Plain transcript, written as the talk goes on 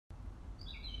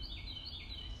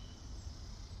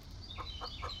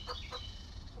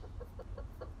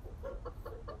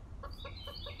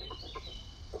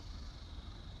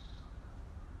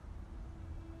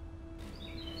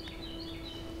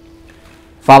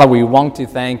Father, we want to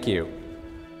thank you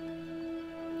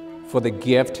for the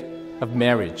gift of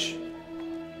marriage.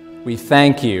 We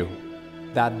thank you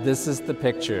that this is the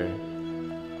picture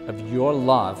of your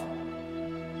love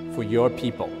for your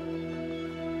people.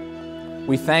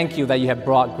 We thank you that you have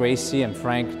brought Gracie and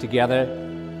Frank together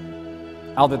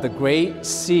out of the great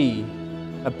sea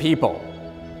of people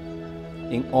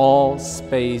in all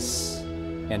space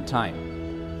and time.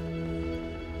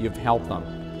 You've helped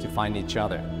them to find each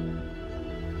other.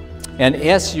 And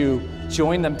as you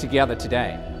join them together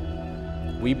today,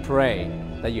 we pray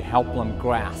that you help them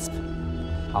grasp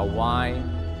how wide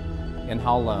and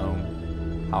how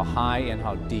long, how high and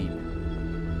how deep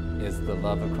is the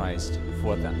love of Christ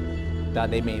for them.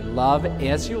 That they may love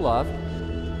as you love,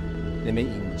 they may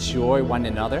enjoy one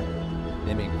another,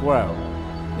 they may grow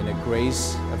in the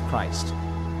grace of Christ.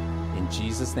 In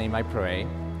Jesus' name I pray,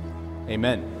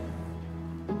 amen.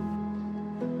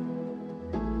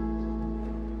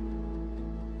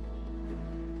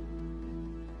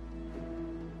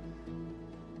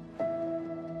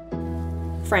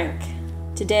 Frank,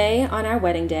 today on our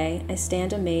wedding day, I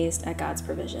stand amazed at God's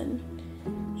provision.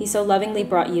 He so lovingly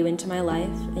brought you into my life,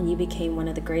 and you became one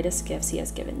of the greatest gifts He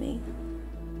has given me.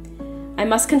 I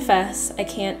must confess, I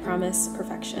can't promise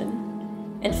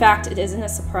perfection. In fact, it isn't a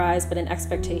surprise, but an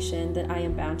expectation that I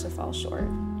am bound to fall short.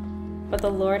 But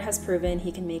the Lord has proven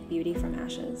He can make beauty from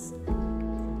ashes.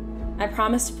 I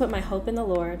promise to put my hope in the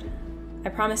Lord. I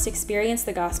promise to experience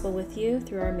the gospel with you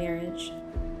through our marriage.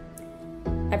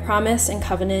 I promise and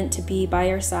covenant to be by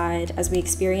your side as we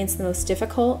experience the most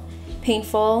difficult,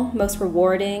 painful, most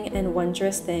rewarding, and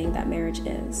wondrous thing that marriage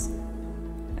is.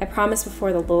 I promise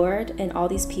before the Lord and all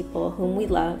these people whom we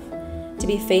love to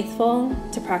be faithful,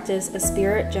 to practice a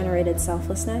spirit-generated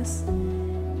selflessness,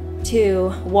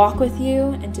 to walk with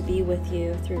you and to be with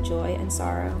you through joy and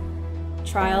sorrow,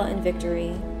 trial and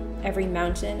victory, every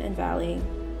mountain and valley,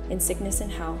 in sickness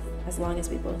and health, as long as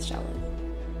we both shall live.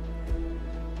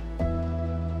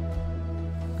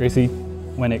 Gracie,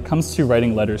 when it comes to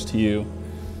writing letters to you,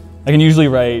 I can usually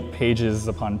write pages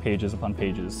upon pages upon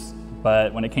pages,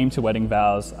 but when it came to wedding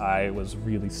vows, I was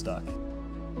really stuck.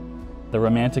 The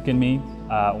romantic in me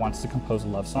wants to compose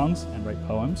love songs and write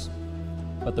poems,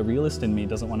 but the realist in me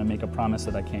doesn't want to make a promise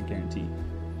that I can't guarantee.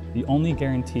 The only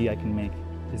guarantee I can make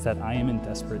is that I am in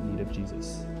desperate need of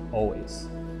Jesus, always,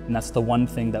 and that's the one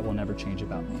thing that will never change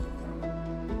about me.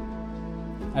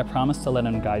 I promise to let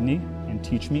Him guide me and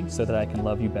teach me so that I can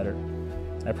love you better.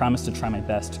 I promise to try my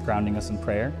best grounding us in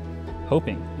prayer,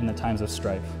 hoping in the times of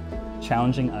strife,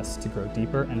 challenging us to grow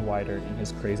deeper and wider in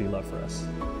His crazy love for us.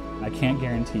 I can't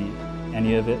guarantee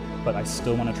any of it, but I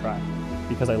still want to try,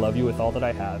 because I love you with all that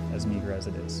I have, as meager as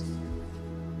it is.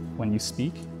 When you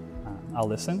speak, I'll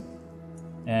listen,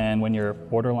 and when you're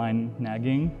borderline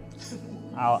nagging,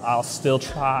 I'll still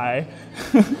try.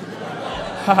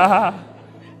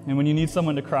 And when you need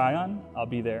someone to cry on, I'll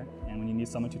be there. And when you need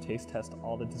someone to taste test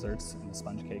all the desserts and the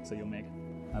sponge cakes that you'll make,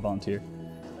 I volunteer.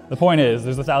 The point is,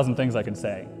 there's 1,000 things I can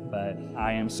say, but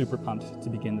I am super pumped to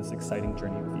begin this exciting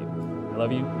journey with you. I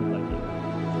love you, and I like you.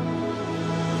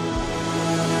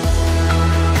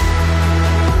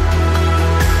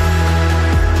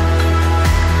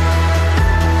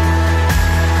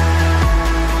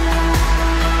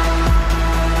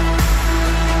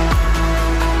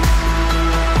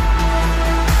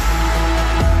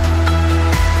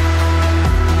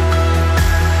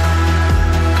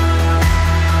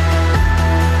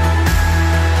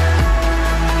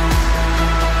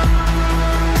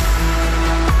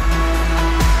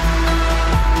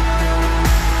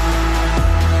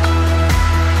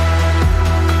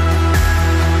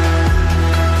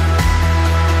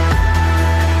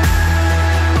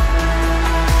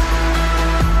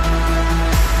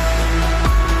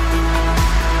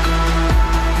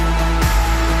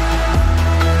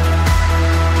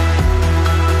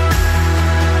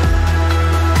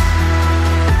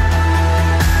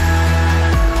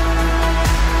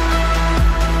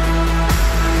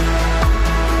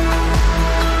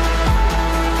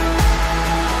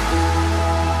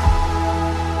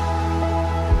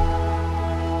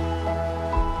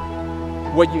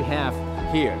 What you have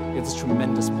here is a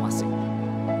tremendous blessing.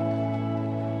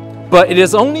 But it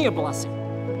is only a blessing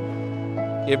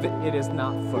if it is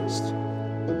not first.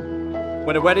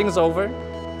 When the wedding is over,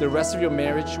 the rest of your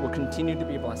marriage will continue to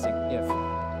be a blessing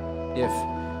if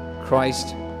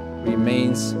Christ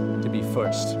remains to be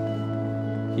first.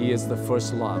 He is the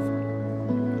first love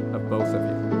of both of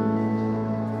you.